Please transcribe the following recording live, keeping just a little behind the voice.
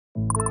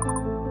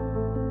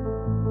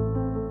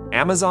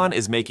Amazon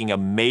is making a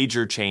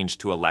major change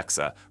to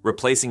Alexa,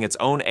 replacing its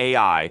own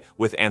AI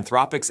with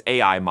Anthropic's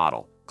AI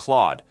model,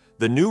 Claude.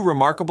 The new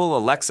remarkable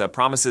Alexa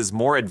promises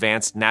more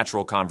advanced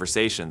natural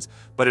conversations,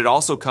 but it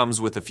also comes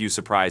with a few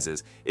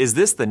surprises. Is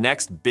this the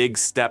next big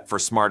step for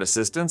smart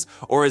assistants,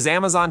 or is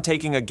Amazon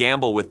taking a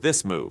gamble with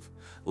this move?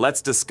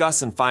 Let's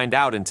discuss and find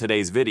out in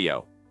today's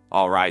video.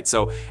 Alright,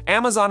 so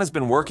Amazon has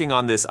been working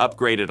on this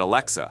upgraded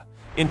Alexa.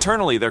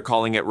 Internally, they're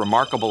calling it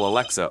Remarkable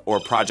Alexa or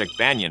Project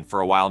Banyan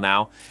for a while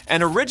now,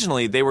 and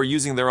originally they were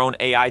using their own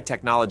AI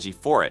technology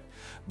for it.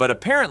 But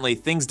apparently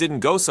things didn't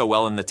go so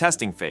well in the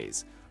testing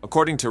phase.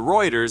 According to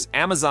Reuters,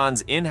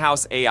 Amazon's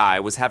in-house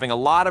AI was having a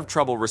lot of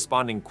trouble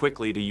responding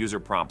quickly to user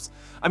prompts.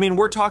 I mean,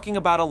 we're talking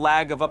about a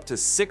lag of up to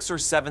 6 or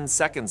 7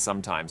 seconds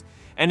sometimes.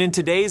 And in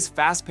today's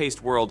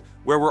fast-paced world,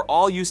 where we're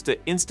all used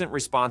to instant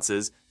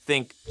responses,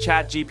 think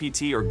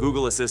ChatGPT or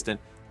Google Assistant,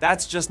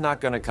 that's just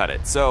not gonna cut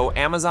it. So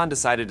Amazon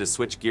decided to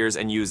switch gears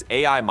and use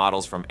AI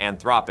models from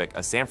Anthropic,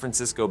 a San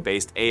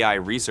Francisco-based AI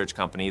research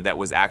company that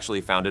was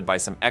actually founded by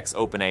some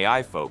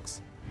ex-OpenAI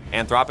folks.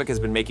 Anthropic has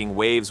been making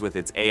waves with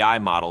its AI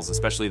models,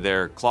 especially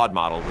their Claude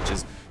model, which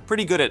is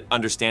pretty good at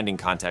understanding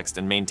context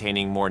and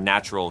maintaining more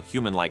natural,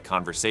 human-like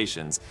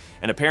conversations.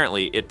 And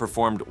apparently, it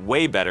performed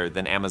way better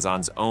than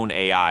Amazon's own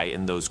AI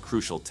in those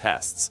crucial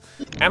tests.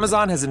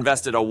 Amazon has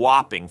invested a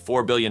whopping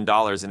 $4 billion in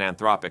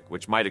Anthropic,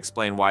 which might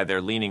explain why they're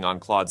leaning on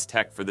Claude's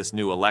tech for this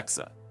new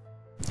Alexa.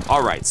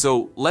 Alright,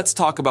 so let's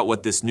talk about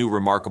what this new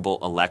remarkable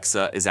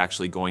Alexa is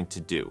actually going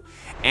to do.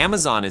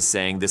 Amazon is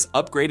saying this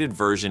upgraded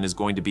version is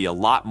going to be a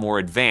lot more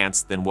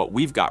advanced than what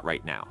we've got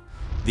right now.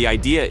 The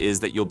idea is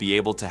that you'll be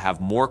able to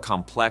have more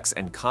complex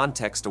and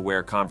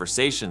context-aware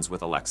conversations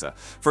with Alexa.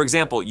 For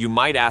example, you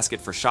might ask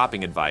it for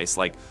shopping advice,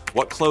 like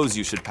what clothes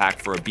you should pack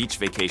for a beach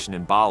vacation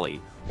in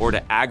Bali, or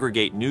to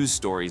aggregate news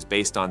stories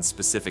based on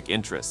specific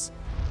interests.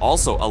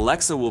 Also,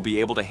 Alexa will be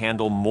able to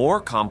handle more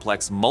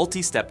complex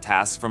multi-step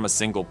tasks from a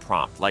single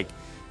prompt. Like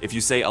if you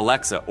say,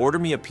 Alexa, order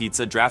me a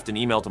pizza, draft an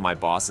email to my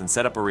boss, and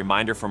set up a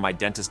reminder for my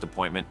dentist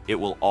appointment, it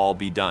will all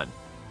be done.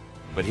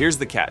 But here's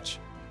the catch.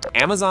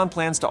 Amazon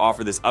plans to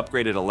offer this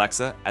upgraded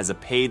Alexa as a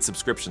paid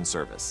subscription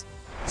service.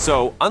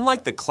 So,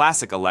 unlike the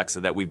classic Alexa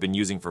that we've been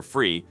using for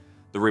free,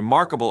 the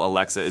remarkable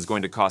Alexa is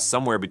going to cost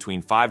somewhere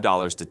between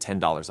 $5 to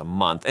 $10 a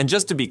month. And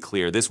just to be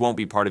clear, this won't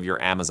be part of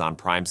your Amazon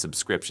Prime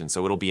subscription,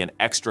 so it'll be an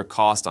extra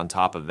cost on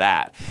top of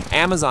that.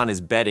 Amazon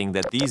is betting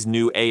that these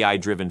new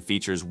AI-driven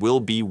features will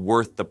be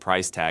worth the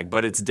price tag,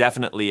 but it's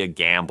definitely a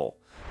gamble.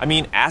 I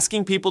mean,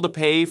 asking people to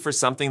pay for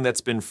something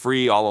that's been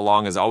free all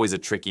along is always a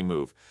tricky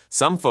move.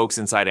 Some folks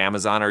inside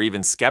Amazon are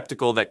even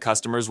skeptical that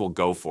customers will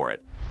go for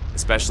it,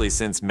 especially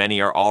since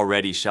many are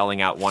already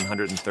shelling out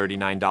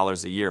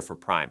 $139 a year for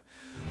Prime.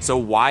 So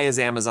why is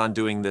Amazon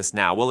doing this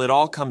now? Well, it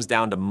all comes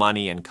down to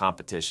money and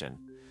competition.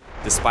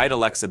 Despite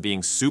Alexa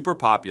being super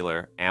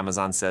popular,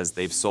 Amazon says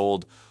they've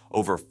sold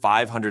over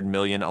 500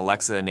 million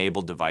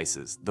Alexa-enabled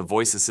devices. The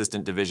voice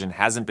assistant division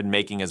hasn't been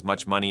making as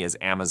much money as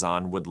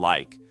Amazon would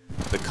like.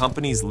 The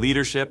company's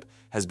leadership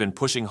has been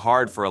pushing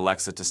hard for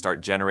Alexa to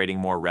start generating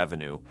more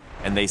revenue,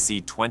 and they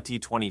see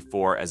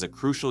 2024 as a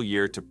crucial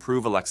year to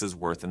prove Alexa's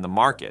worth in the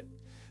market.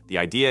 The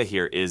idea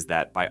here is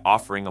that by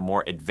offering a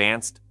more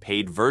advanced,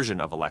 paid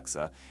version of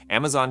Alexa,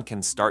 Amazon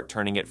can start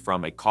turning it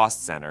from a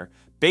cost center,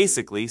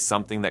 basically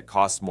something that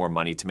costs more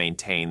money to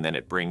maintain than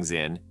it brings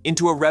in,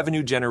 into a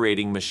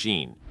revenue-generating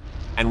machine.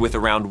 And with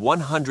around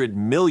 100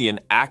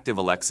 million active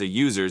Alexa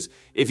users,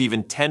 if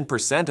even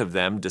 10% of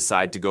them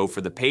decide to go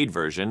for the paid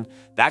version,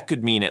 that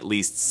could mean at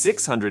least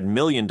 $600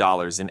 million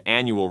in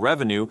annual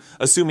revenue,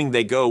 assuming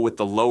they go with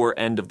the lower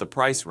end of the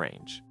price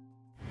range.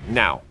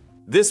 Now,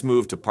 this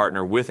move to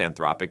partner with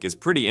Anthropic is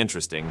pretty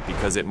interesting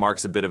because it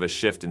marks a bit of a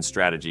shift in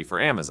strategy for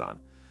Amazon.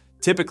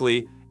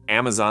 Typically,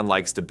 Amazon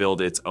likes to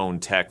build its own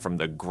tech from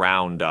the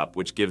ground up,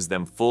 which gives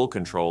them full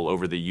control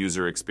over the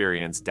user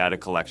experience, data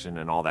collection,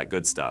 and all that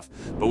good stuff.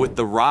 But with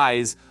the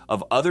rise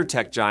of other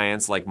tech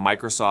giants like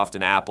Microsoft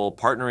and Apple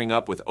partnering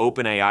up with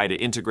OpenAI to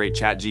integrate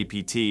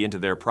ChatGPT into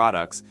their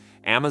products,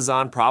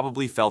 Amazon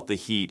probably felt the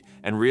heat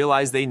and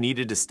realized they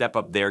needed to step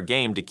up their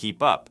game to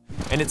keep up.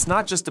 And it's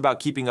not just about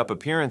keeping up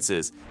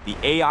appearances. The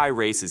AI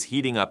race is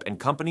heating up and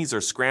companies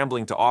are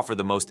scrambling to offer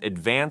the most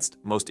advanced,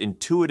 most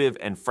intuitive,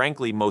 and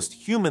frankly, most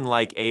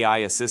human-like AI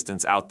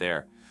assistants out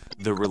there.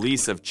 The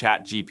release of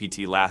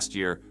ChatGPT last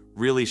year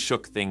really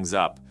shook things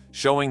up,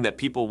 showing that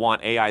people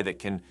want AI that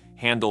can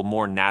handle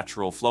more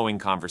natural flowing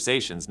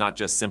conversations, not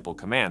just simple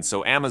commands.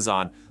 So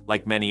Amazon,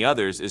 like many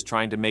others, is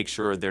trying to make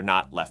sure they're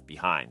not left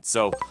behind.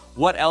 So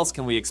what else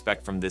can we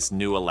expect from this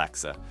new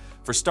Alexa?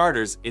 For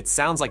starters, it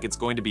sounds like it's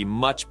going to be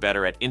much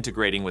better at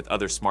integrating with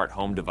other smart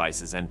home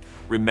devices and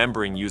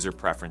remembering user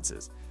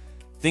preferences.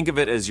 Think of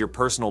it as your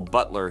personal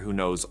butler who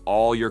knows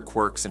all your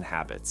quirks and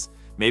habits.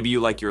 Maybe you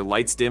like your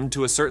lights dimmed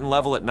to a certain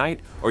level at night,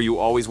 or you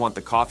always want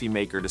the coffee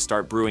maker to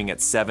start brewing at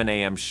 7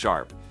 a.m.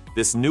 sharp.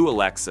 This new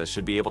Alexa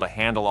should be able to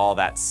handle all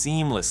that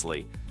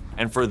seamlessly.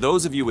 And for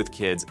those of you with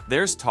kids,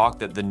 there's talk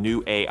that the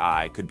new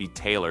AI could be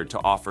tailored to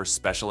offer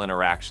special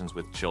interactions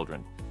with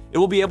children. It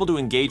will be able to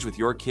engage with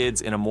your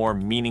kids in a more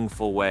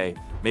meaningful way,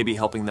 maybe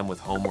helping them with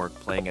homework,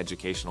 playing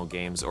educational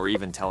games, or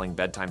even telling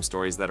bedtime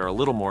stories that are a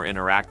little more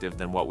interactive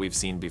than what we've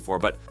seen before.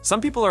 But some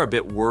people are a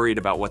bit worried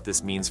about what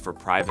this means for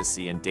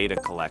privacy and data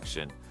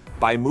collection.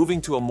 By moving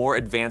to a more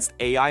advanced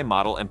AI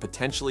model and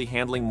potentially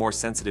handling more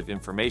sensitive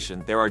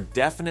information, there are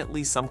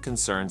definitely some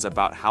concerns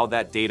about how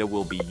that data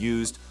will be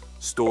used,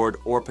 stored,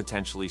 or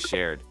potentially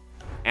shared.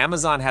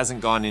 Amazon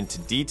hasn't gone into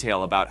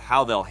detail about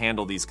how they'll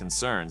handle these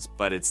concerns,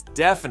 but it's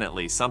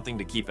definitely something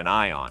to keep an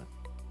eye on.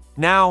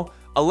 Now,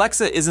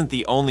 Alexa isn't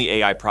the only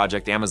AI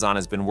project Amazon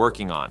has been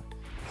working on.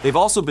 They've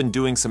also been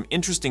doing some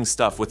interesting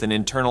stuff with an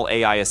internal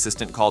AI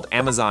assistant called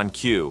Amazon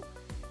Q.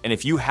 And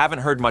if you haven't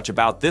heard much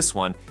about this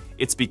one,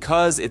 it's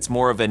because it's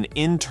more of an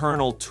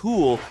internal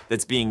tool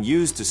that's being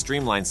used to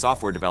streamline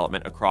software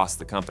development across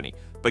the company.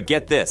 But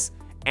get this,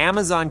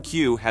 Amazon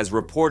Q has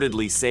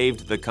reportedly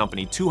saved the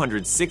company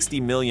 $260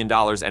 million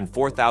and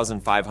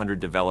 4,500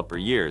 developer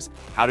years.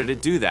 How did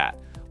it do that?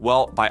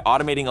 Well, by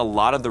automating a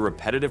lot of the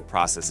repetitive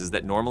processes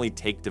that normally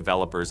take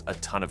developers a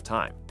ton of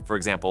time. For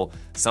example,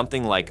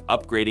 something like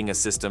upgrading a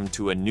system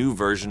to a new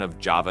version of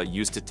Java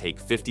used to take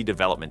 50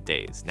 development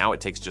days. Now it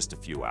takes just a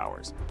few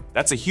hours.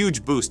 That's a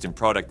huge boost in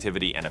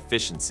productivity and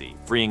efficiency,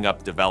 freeing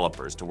up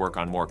developers to work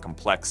on more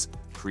complex,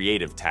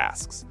 creative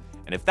tasks.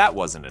 And if that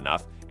wasn't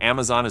enough,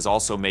 Amazon is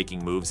also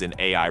making moves in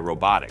AI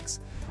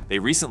robotics. They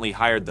recently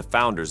hired the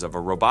founders of a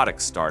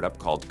robotics startup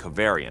called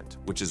Covariant,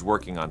 which is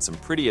working on some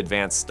pretty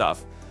advanced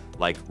stuff,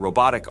 like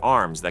robotic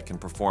arms that can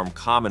perform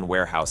common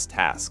warehouse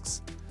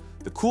tasks.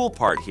 The cool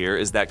part here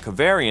is that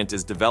Covariant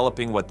is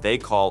developing what they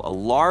call a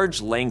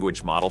large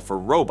language model for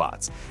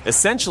robots.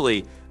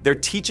 Essentially, they're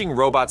teaching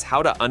robots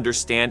how to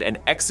understand and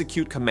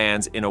execute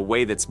commands in a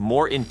way that's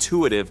more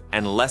intuitive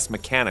and less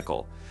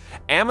mechanical.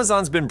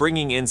 Amazon's been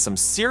bringing in some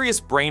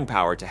serious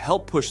brainpower to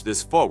help push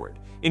this forward,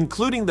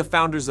 including the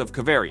founders of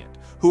Covariant,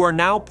 who are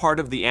now part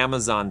of the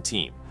Amazon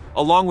team,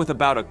 along with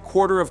about a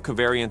quarter of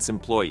Covariant's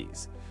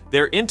employees.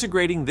 They're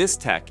integrating this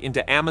tech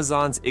into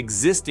Amazon's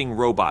existing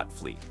robot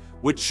fleet,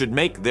 which should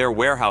make their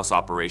warehouse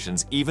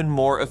operations even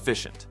more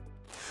efficient.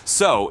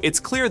 So, it's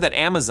clear that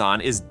Amazon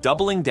is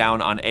doubling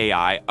down on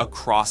AI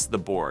across the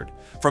board.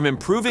 From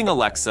improving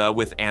Alexa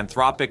with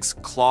Anthropic's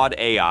Claude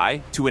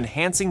AI, to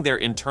enhancing their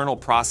internal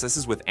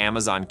processes with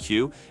Amazon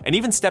Q, and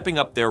even stepping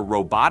up their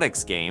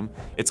robotics game,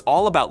 it's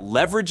all about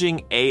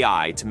leveraging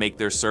AI to make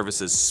their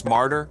services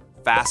smarter,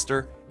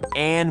 faster,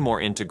 and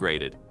more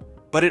integrated.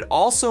 But it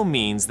also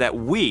means that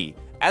we,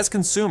 as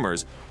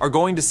consumers, are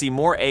going to see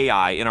more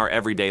AI in our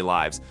everyday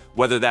lives,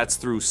 whether that's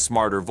through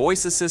smarter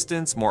voice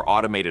assistants, more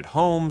automated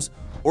homes,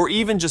 or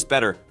even just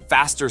better,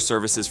 faster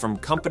services from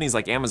companies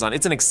like Amazon.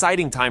 It's an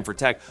exciting time for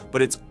tech,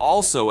 but it's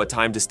also a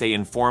time to stay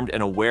informed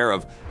and aware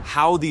of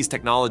how these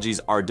technologies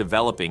are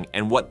developing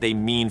and what they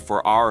mean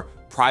for our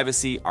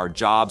privacy, our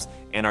jobs,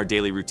 and our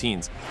daily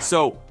routines.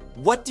 So,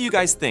 what do you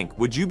guys think?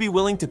 Would you be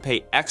willing to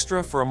pay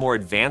extra for a more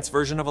advanced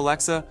version of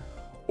Alexa?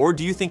 Or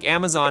do you think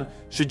Amazon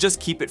should just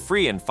keep it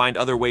free and find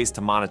other ways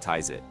to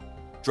monetize it?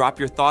 Drop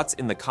your thoughts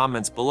in the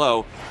comments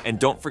below, and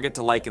don't forget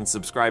to like and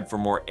subscribe for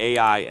more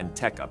AI and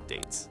tech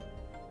updates.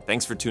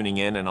 Thanks for tuning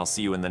in, and I'll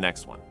see you in the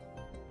next one.